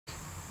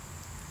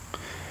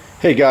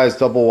Hey guys,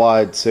 Double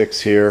Wide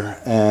 6 here,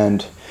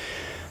 and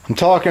I'm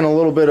talking a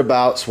little bit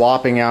about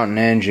swapping out an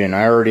engine.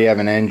 I already have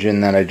an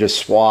engine that I just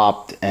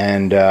swapped,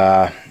 and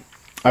I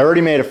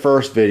already made a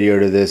first video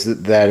to this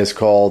that is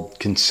called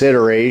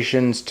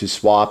Considerations to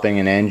Swapping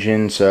an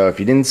Engine. So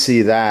if you didn't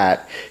see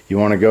that, you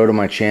want to go to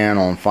my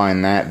channel and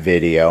find that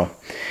video.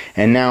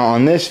 And now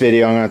on this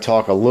video I'm going to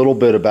talk a little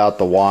bit about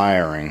the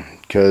wiring,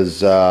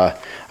 because I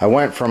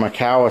went from a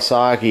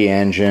Kawasaki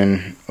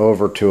engine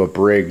over to a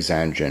Briggs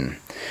engine.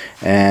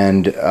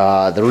 And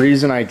the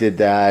reason I did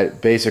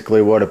that,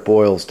 basically what it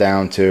boils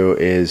down to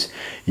is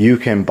you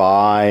can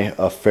buy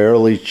a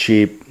fairly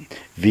cheap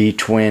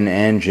V-twin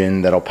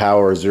engine that'll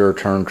power a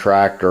zero-turn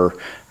tractor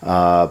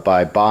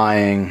by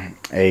buying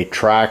a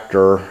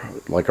tractor,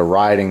 like a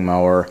riding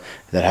mower,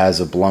 that has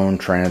a blown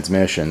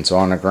transmission. So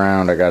on the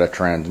ground I got a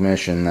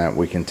transmission that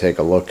we can take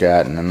a look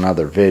at in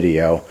another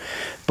video.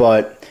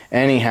 But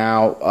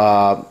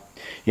anyhow,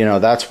 you know,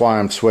 that's why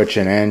I'm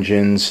switching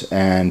engines,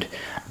 and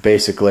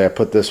basically I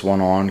put this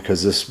one on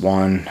because this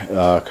one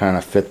kind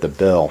of fit the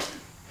bill.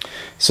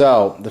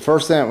 So the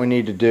first thing that we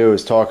need to do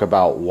is talk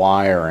about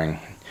wiring.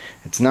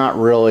 It's not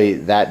really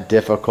that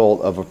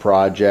difficult of a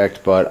project,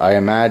 but I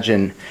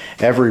imagine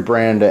every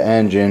brand of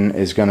engine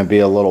is going to be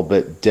a little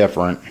bit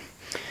different.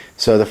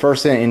 So the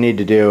first thing you need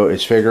to do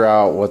is figure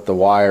out what the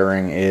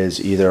wiring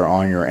is, either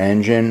on your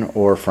engine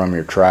or from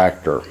your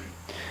tractor.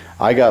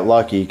 I got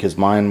lucky because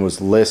mine was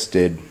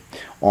listed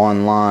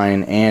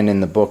online and in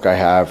the book I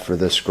have for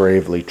this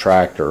Gravely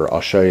tractor.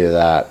 I'll show you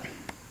that.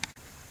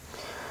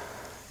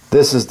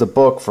 This is the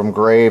book from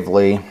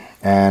Gravely,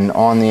 and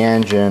on the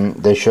engine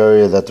they show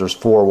you that there's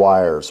 4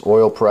 wires: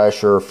 oil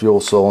pressure, fuel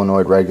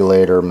solenoid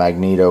regulator,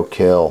 magneto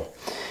kill.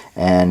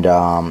 And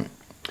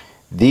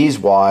these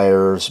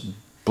wires,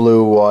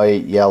 blue,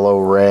 white, yellow,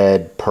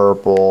 red,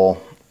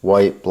 purple,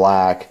 white,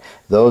 black,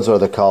 those are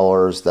the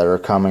colors that are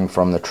coming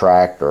from the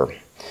tractor.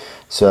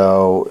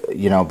 So,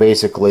 you know,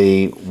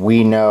 basically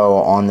we know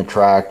on the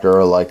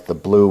tractor, like the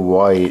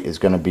blue-white is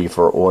going to be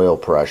for oil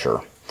pressure,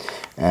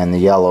 and the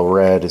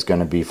yellow-red is going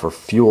to be for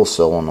fuel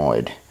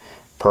solenoid.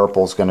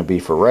 Purple is going to be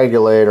for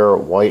regulator,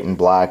 white and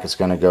black is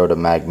going to go to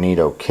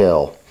magneto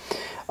kill.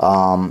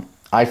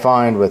 I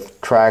find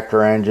with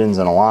tractor engines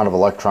and a lot of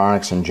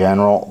electronics in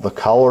general, the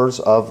colors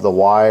of the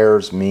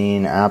wires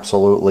mean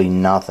absolutely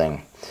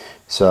nothing.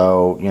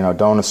 So, you know,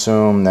 don't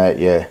assume that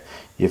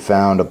you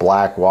found a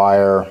black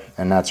wire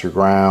and that's your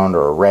ground,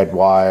 or a red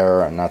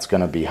wire and that's going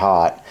to be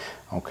hot.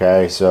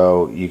 Okay,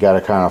 so you got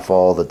to kind of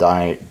follow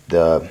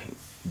the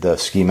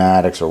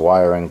schematics or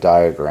wiring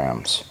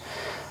diagrams.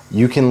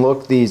 You can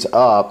look these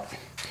up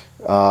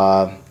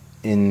when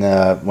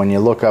you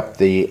look up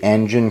the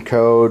engine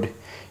code.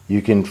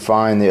 You can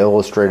find the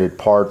illustrated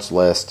parts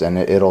list, and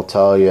it'll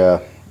tell you,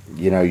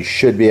 you know, you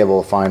should be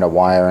able to find a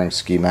wiring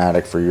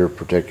schematic for your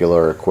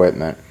particular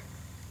equipment.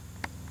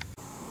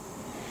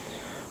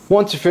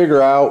 Once you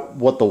figure out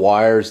what the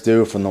wires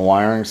do from the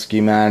wiring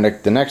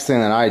schematic, the next thing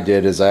that I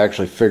did is I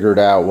actually figured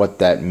out what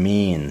that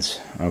means.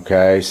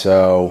 Okay,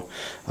 so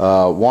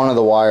one of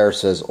the wires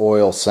says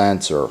oil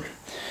sensor.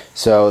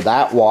 So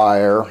that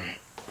wire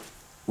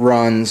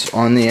runs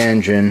on the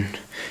engine.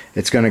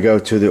 It's going to go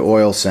to the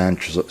oil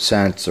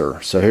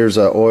sensor. So here's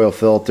an oil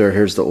filter,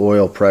 here's the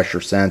oil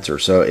pressure sensor.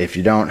 So if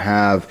you don't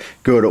have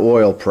good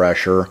oil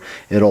pressure,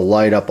 it'll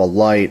light up a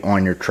light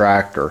on your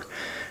tractor.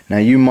 Now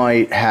you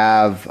might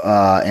have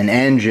an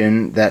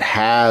engine that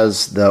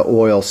has the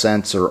oil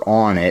sensor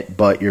on it,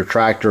 but your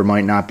tractor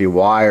might not be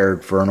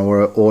wired for an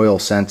oil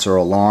sensor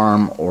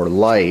alarm or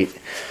light.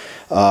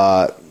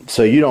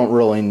 So you don't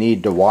really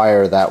need to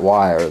wire that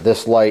wire.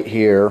 This light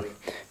here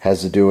has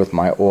to do with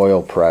my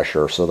oil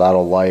pressure, so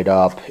that'll light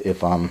up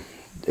if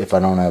I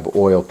don't have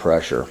oil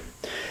pressure.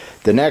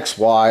 The next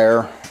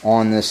wire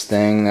on this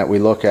thing that we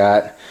look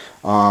at,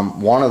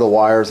 one of the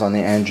wires on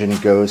the engine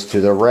goes to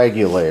the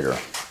regulator.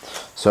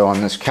 So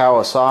on this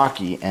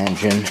Kawasaki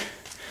engine,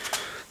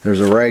 there's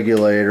a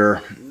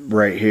regulator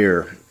right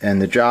here, and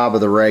the job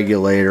of the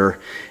regulator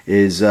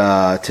is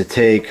to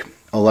take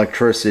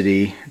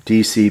electricity,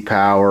 DC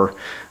power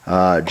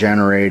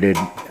generated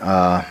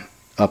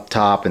up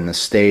top in the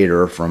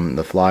stator from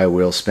the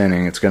flywheel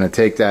spinning. It's going to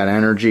take that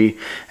energy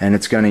and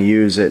it's going to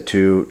use it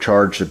to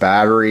charge the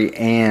battery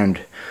and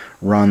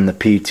run the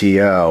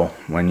PTO.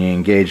 When you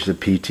engage the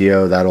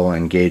PTO, that'll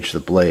engage the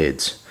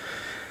blades.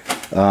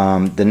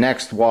 The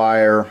next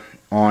wire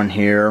on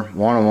here,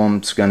 one of them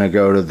is going to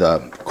go to the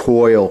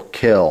coil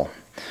kill.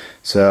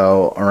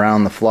 So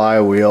around the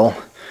flywheel,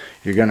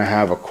 you're going to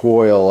have a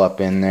coil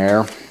up in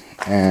there,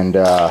 and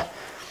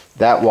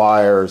that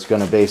wire is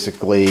going to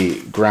basically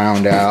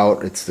ground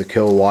out. It's the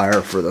kill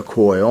wire for the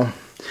coil.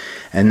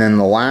 And then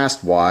the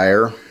last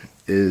wire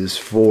is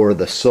for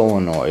the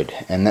solenoid.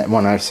 And that,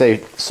 when I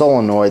say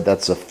solenoid,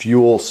 that's a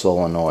fuel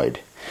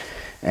solenoid.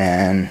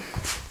 And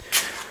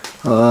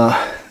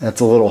that's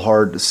a little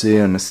hard to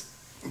see on this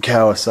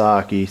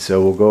Kawasaki,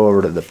 so we'll go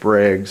over to the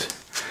Briggs.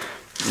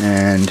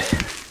 And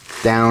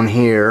down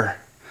here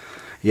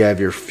you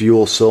have your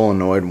fuel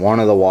solenoid. One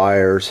of the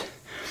wires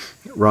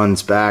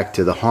runs back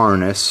to the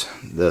harness,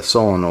 the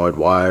solenoid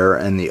wire,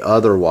 and the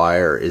other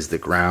wire is the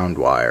ground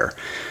wire.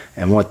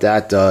 And what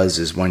that does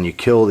is when you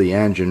kill the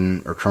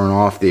engine or turn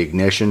off the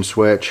ignition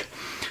switch,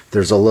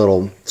 there's a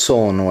little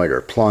solenoid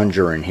or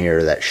plunger in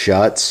here that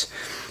shuts,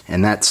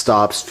 and that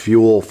stops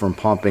fuel from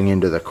pumping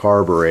into the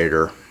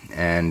carburetor.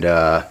 And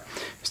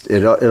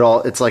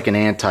it's like an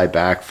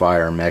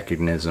anti-backfire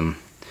mechanism.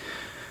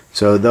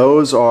 So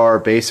those are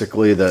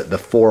basically the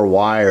four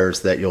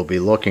wires that you'll be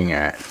looking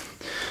at.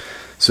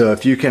 So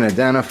if you can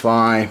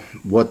identify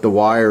what the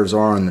wires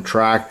are on the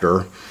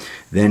tractor,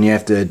 then you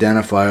have to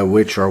identify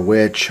which are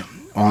which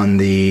on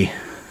the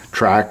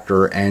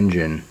tractor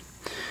engine.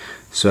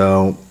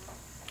 So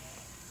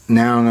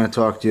now I'm going to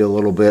talk to you a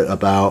little bit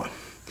about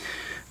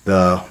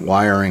the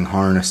wiring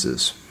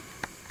harnesses.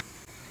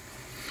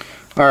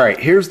 Alright,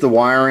 here's the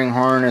wiring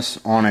harness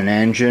on an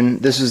engine.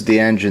 This is the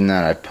engine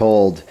that I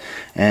pulled,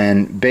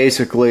 and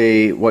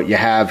basically what you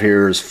have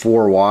here is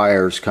four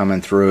wires coming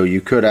through.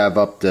 You could have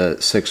up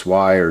to 6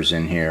 wires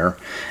in here,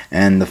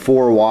 and the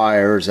 4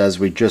 wires, as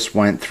we just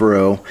went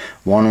through,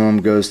 one of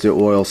them goes to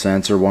oil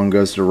sensor, one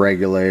goes to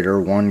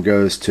regulator, one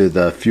goes to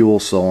the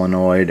fuel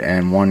solenoid,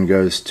 and one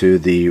goes to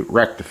the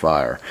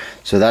rectifier.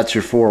 So that's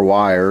your 4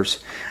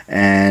 wires,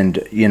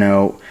 and you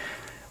know,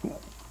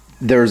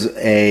 there's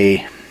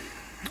a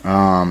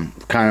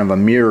kind of a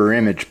mirror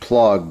image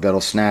plug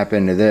that'll snap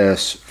into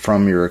this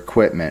from your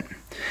equipment.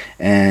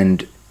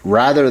 And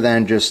rather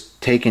than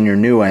just taking your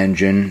new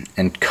engine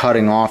and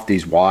cutting off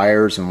these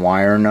wires and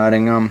wire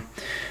nutting them,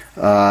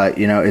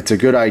 you know, it's a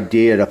good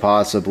idea to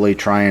possibly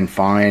try and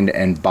find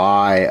and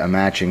buy a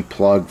matching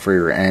plug for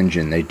your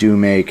engine. They do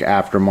make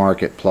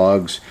aftermarket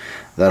plugs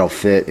that'll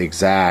fit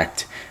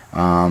exact,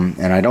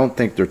 and I don't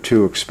think they're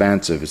too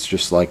expensive. It's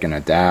just like an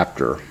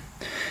adapter.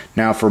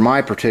 Now for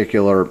my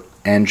particular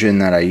engine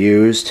that I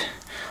used,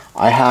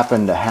 I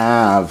happen to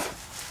have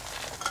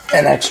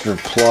an extra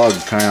plug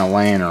kind of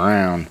laying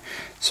around.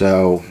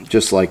 So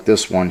just like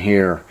this one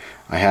here,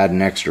 I had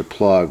an extra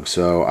plug,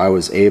 so I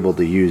was able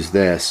to use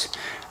this.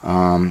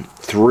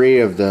 3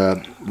 of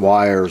the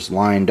wires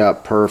lined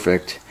up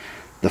perfect.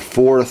 The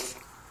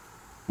 4th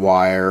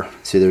wire,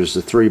 see there's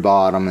the 3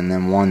 bottom and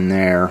then 1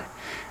 there.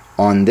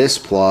 On this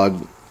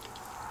plug,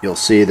 you'll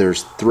see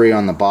there's 3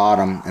 on the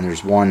bottom and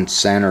there's 1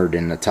 centered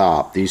in the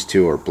top. These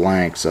 2 are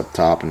blanks up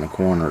top in the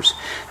corners.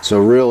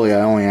 So really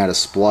I only had to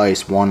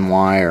splice 1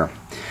 wire.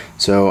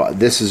 So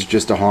this is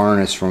just a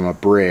harness from a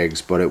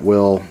Briggs, but it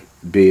will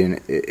be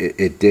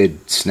it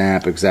did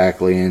snap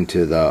exactly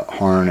into the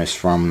harness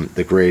from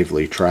the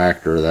Gravely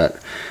tractor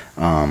that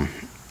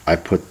I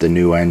put the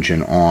new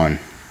engine on.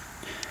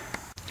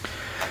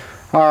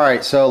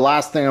 Alright, so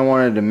last thing I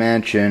wanted to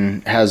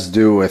mention has to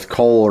do with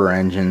Kohler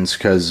engines,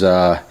 because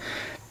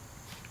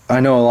I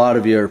know a lot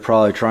of you are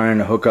probably trying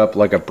to hook up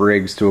like a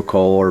Briggs to a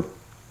Kohler.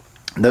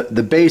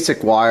 The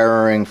basic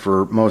wiring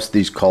for most of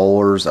these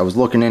Kohlers, I was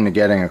looking into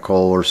getting a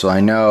Kohler, so I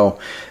know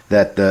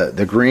that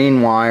the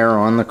green wire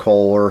on the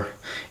Kohler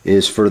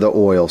is for the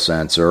oil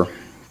sensor.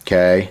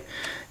 Okay,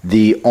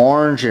 the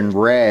orange and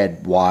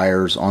red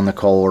wires on the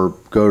Kohler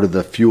go to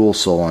the fuel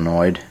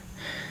solenoid.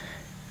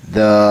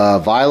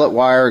 The violet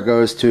wire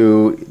goes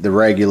to the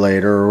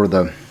regulator or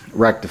the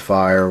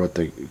rectifier, what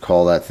they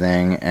call that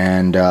thing,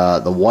 and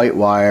the white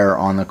wire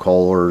on the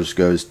Kohlers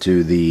goes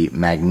to the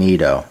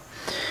magneto.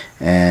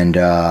 And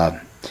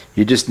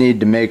you just need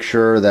to make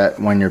sure that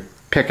when you're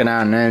picking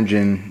out an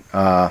engine,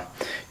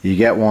 you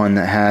get one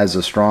that has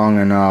a strong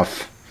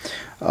enough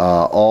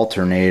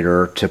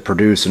alternator to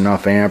produce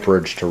enough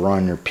amperage to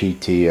run your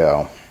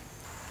PTO.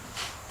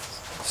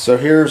 So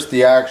here's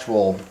the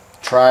actual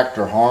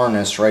tractor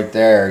harness right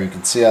there. You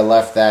can see I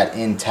left that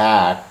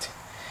intact,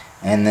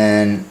 and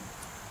then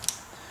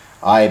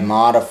I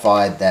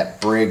modified that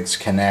Briggs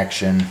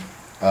connection,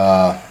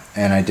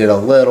 and I did a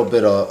little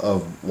bit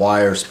of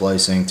wire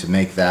splicing to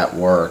make that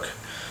work.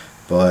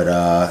 But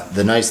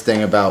the nice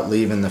thing about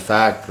leaving the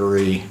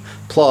factory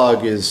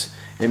plug is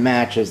it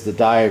matches the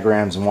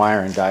diagrams and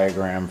wiring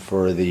diagram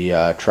for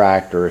the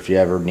tractor if you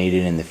ever need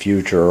it in the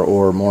future,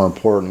 or more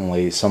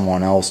importantly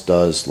someone else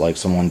does, like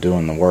someone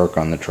doing the work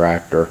on the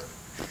tractor.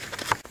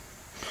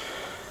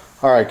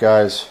 Alright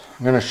guys,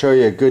 I'm going to show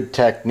you a good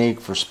technique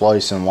for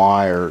splicing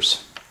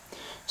wires.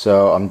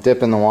 So I'm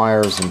dipping the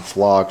wires in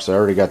flux. I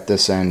already got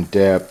this end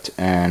dipped,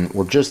 and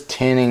we're just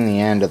tinning the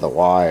end of the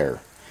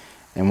wire.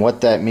 And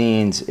what that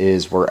means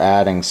is we're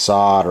adding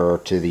solder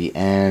to the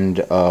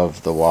end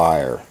of the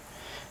wire.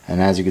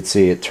 And as you can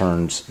see, it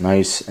turns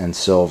nice and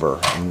silver.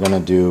 I'm going to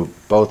do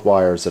both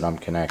wires that I'm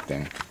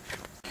connecting.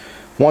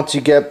 Once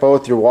you get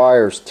both your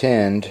wires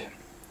tinned,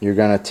 you're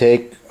going to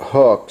take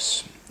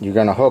hooks. You're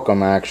going to hook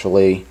them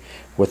actually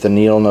with a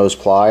needle nose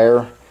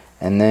plier,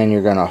 and then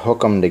you're going to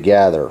hook them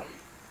together.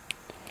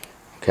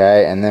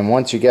 Okay, and then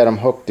once you get them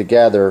hooked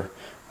together,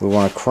 we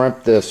want to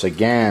crimp this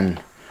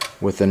again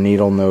with the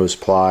needle nose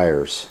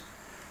pliers.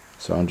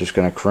 So I'm just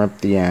going to crimp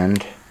the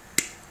end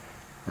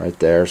right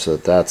there so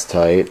that that's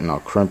tight, and I'll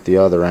crimp the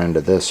other end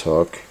of this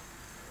hook.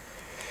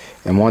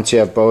 And once you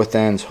have both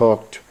ends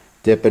hooked,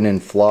 dip it in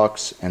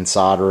flux and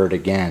solder it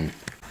again.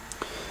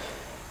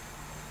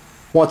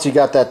 Once you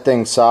got that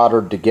thing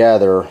soldered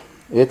together,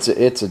 it's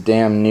a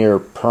damn near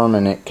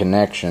permanent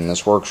connection.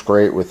 This works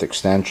great with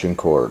extension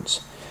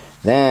cords.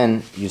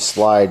 Then you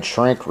slide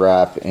shrink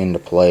wrap into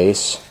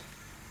place.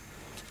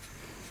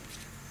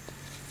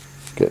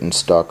 Getting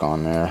stuck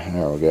on there.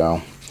 There we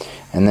go.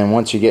 And then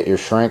once you get your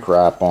shrink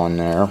wrap on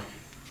there,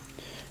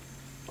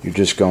 you're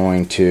just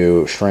going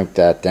to shrink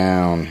that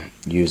down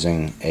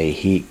using a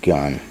heat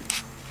gun.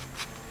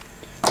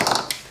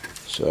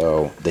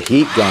 So the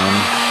heat gun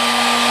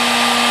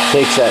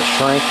takes that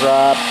shrink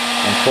wrap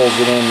and pulls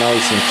it in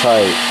nice and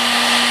tight.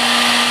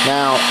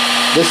 Now,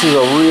 this is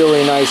a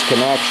really nice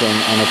connection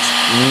and it's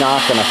not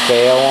going to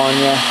fail on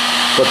you,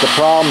 but the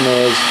problem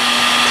is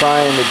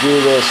trying to do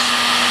this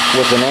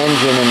with an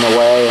engine in the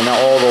way and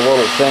all the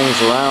little things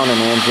around an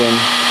engine.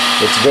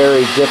 It's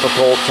very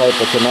difficult type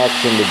of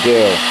connection to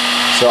do.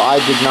 So I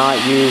did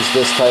not use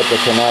this type of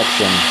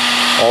connection,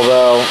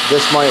 although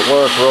this might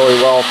work really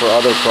well for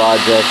other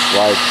projects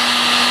like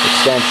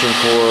extension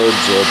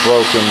cords or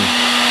broken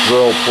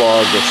drill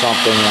plug or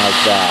something like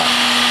that.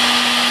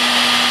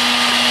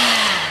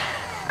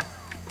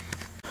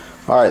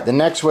 Alright, the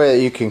next way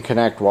that you can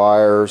connect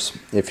wires,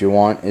 if you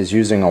want, is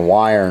using a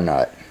wire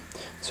nut.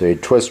 So you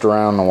twist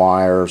around the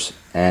wires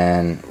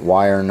and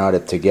wire nut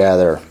it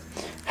together.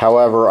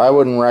 However, I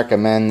wouldn't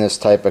recommend this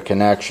type of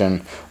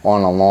connection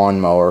on a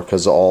lawnmower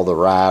because of all the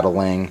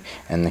rattling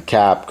and the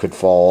cap could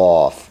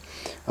fall off.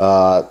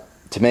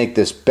 To make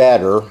this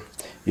better,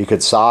 you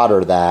could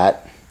solder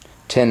that,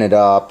 tin it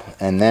up,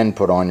 and then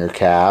put on your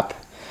cap.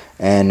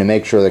 And to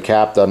make sure the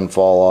cap doesn't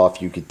fall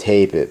off, you could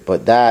tape it,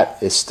 but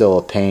that is still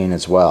a pain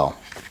as well.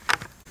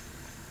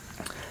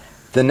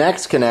 The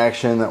next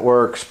connection that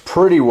works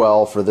pretty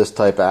well for this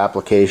type of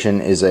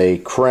application is a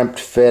crimped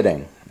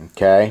fitting.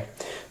 Okay,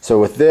 so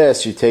with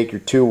this, you take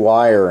your two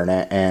wire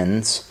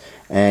ends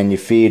and you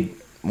feed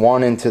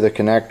one into the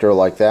connector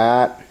like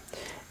that,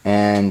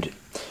 and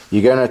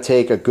you're going to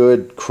take a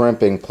good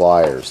crimping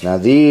pliers. Now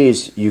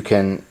these you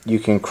can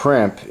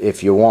crimp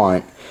if you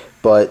want,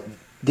 but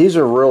these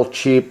are real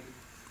cheap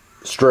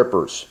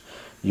strippers.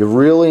 You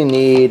really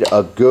need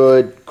a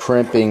good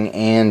crimping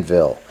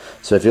anvil.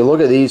 So if you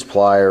look at these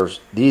pliers,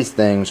 these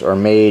things are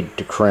made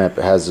to crimp.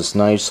 It has this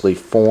nicely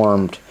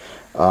formed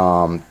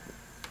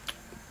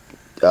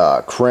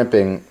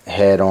crimping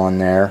head on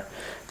there.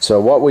 So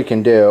what we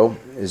can do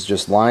is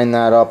just line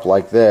that up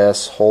like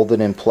this, hold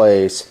it in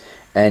place,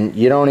 and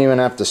you don't even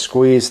have to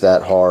squeeze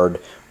that hard.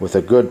 With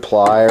a good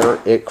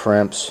plier, it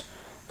crimps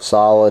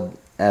solid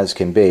as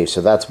can be.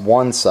 So that's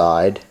one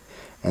side,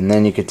 and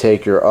then you could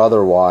take your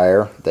other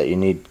wire that you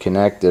need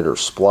connected or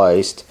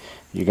spliced.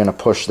 You're going to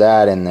push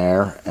that in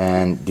there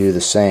and do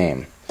the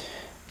same.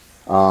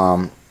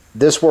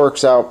 This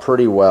works out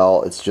pretty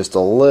well. It's just a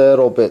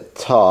little bit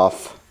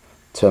tough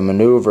to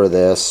maneuver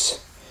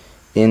this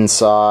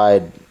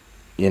inside,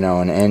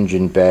 an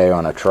engine bay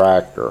on a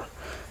tractor.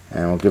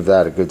 And we'll give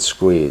that a good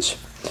squeeze.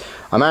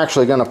 I'm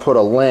actually going to put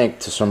a link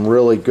to some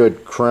really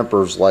good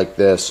crimpers like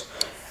this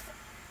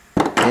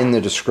in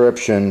the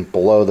description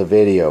below the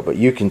video. But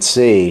you can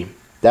see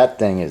that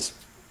thing is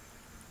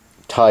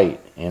tight.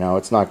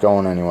 It's not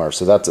going anywhere.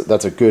 So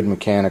that's a good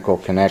mechanical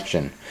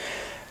connection.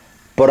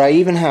 But I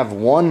even have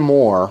one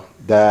more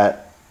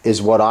that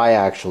is what I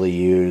actually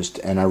used,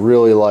 and I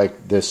really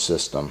like this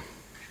system.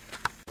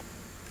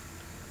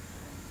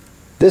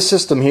 This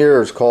system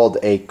here is called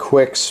a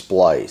quick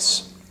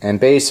splice, and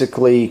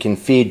basically you can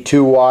feed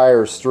two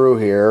wires through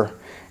here,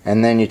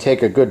 and then you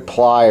take a good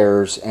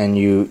pliers and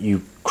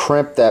you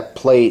crimp that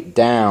plate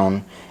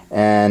down,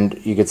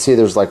 and you can see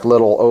there's like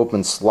little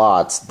open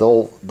slots.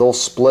 They'll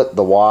split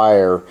the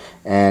wire,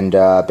 and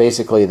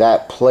basically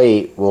that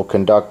plate will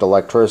conduct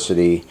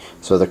electricity,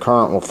 so the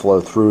current will flow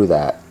through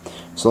that.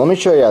 So let me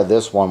show you how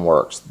this one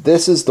works.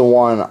 This is the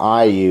one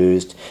I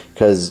used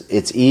because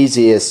it's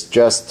easiest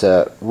just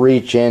to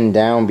reach in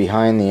down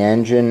behind the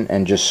engine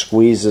and just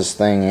squeeze this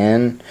thing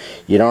in.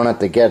 You don't have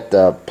to get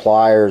the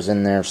pliers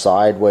in there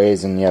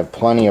sideways, and you have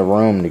plenty of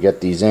room to get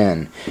these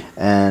in.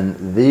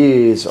 And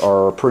these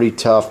are a pretty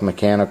tough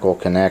mechanical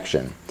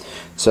connection.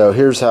 So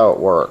here's how it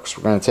works.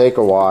 We're going to take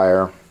a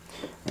wire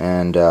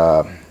and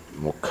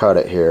we'll cut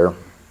it here.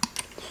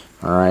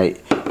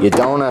 Alright, you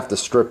don't have to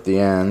strip the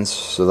ends,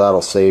 so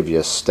that'll save you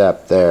a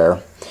step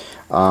there.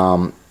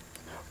 One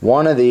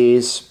of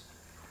these,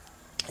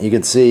 you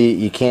can see,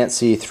 you can't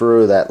see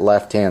through that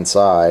left hand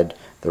side.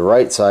 The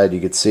right side you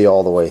can see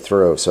all the way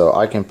through. So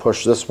I can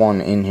push this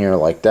one in here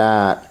like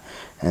that,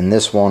 and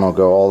this one will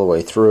go all the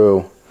way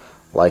through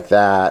like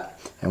that.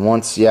 And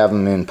once you have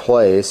them in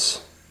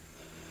place,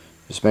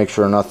 just make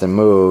sure nothing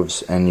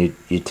moves, and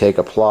you take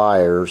a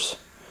pliers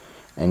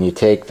and you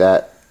take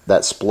that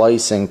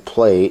splicing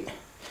plate.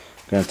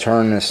 I'm going to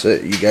turn this so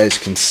you guys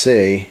can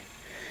see,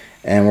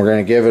 and we're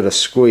going to give it a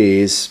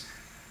squeeze,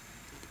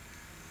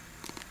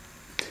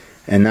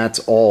 and that's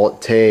all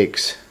it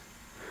takes.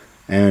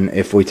 And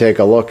if we take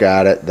a look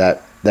at it,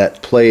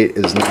 that plate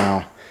is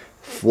now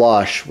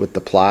flush with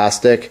the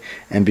plastic,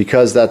 and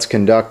because that's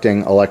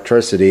conducting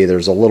electricity,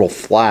 there's a little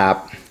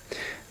flap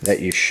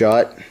that you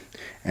shut,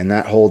 and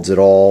that holds it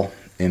all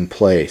in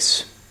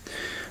place.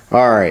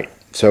 Alright,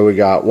 so we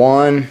got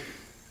 1,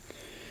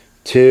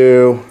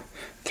 2,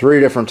 3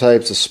 different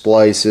types of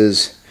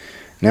splices.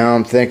 Now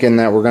I'm thinking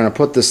that we're going to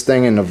put this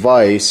thing in the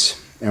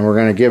vise and we're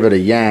going to give it a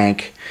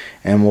yank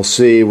and we'll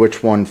see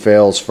which one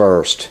fails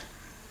first.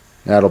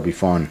 That'll be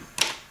fun.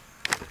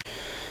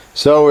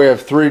 So we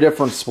have 3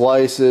 different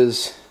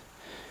splices.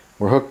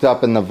 We're hooked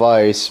up in the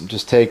vise. I'm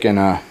just taking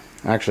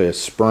actually a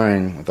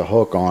spring with a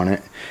hook on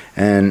it,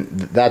 and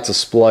that's a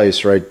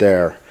splice right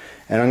there.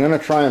 And I'm going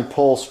to try and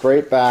pull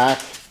straight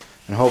back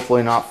and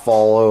hopefully not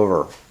fall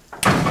over.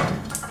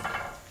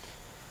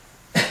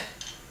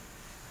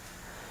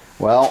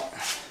 Well,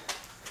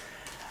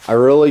 I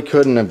really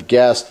couldn't have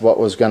guessed what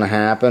was going to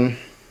happen,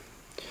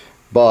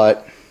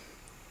 but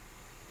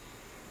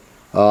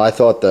I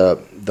thought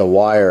the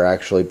wire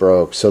actually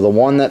broke. So the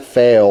one that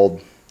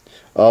failed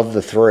of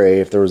the 3,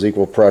 if there was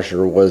equal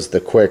pressure, was the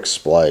quick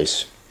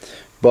splice.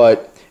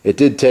 But it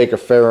did take a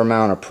fair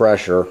amount of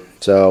pressure,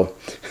 so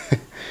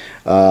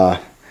well,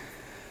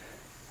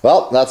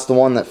 that's the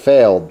one that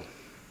failed.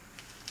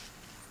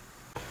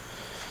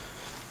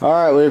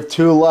 Alright, we have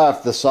 2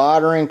 left. The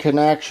soldering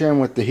connection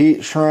with the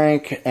heat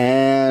shrink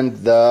and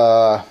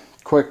the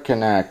quick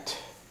connect.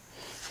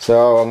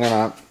 So I'm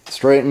going to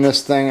straighten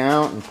this thing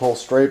out and pull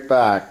straight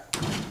back.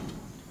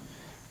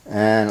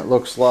 And it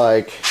looks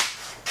like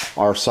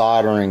our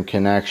soldering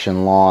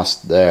connection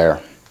lost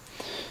there.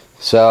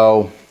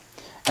 So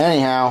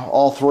anyhow,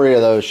 all 3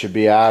 of those should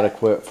be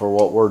adequate for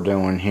what we're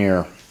doing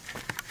here.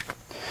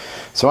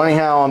 So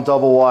anyhow, I'm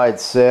double wide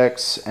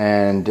 6,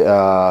 and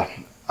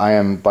I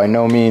am by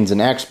no means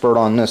an expert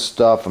on this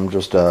stuff. I'm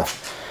just a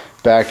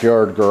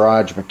backyard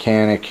garage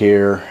mechanic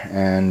here,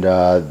 and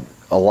a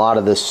lot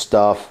of this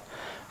stuff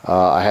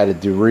I had to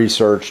do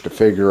research to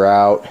figure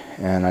out,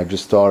 and I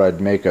just thought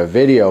I'd make a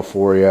video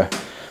for you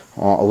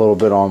a little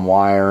bit on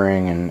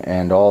wiring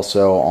and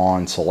also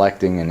on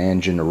selecting an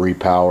engine to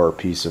repower a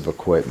piece of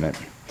equipment.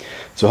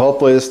 So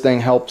hopefully this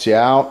thing helps you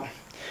out.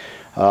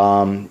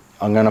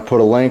 I'm going to put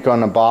a link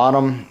on the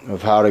bottom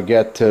of how to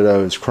get to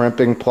those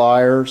crimping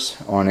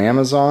pliers on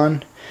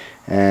Amazon.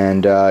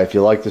 And if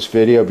you like this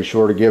video, be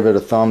sure to give it a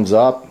thumbs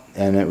up,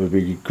 and it would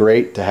be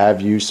great to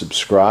have you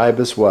subscribe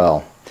as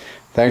well.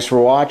 Thanks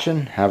for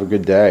watching. Have a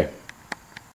good day.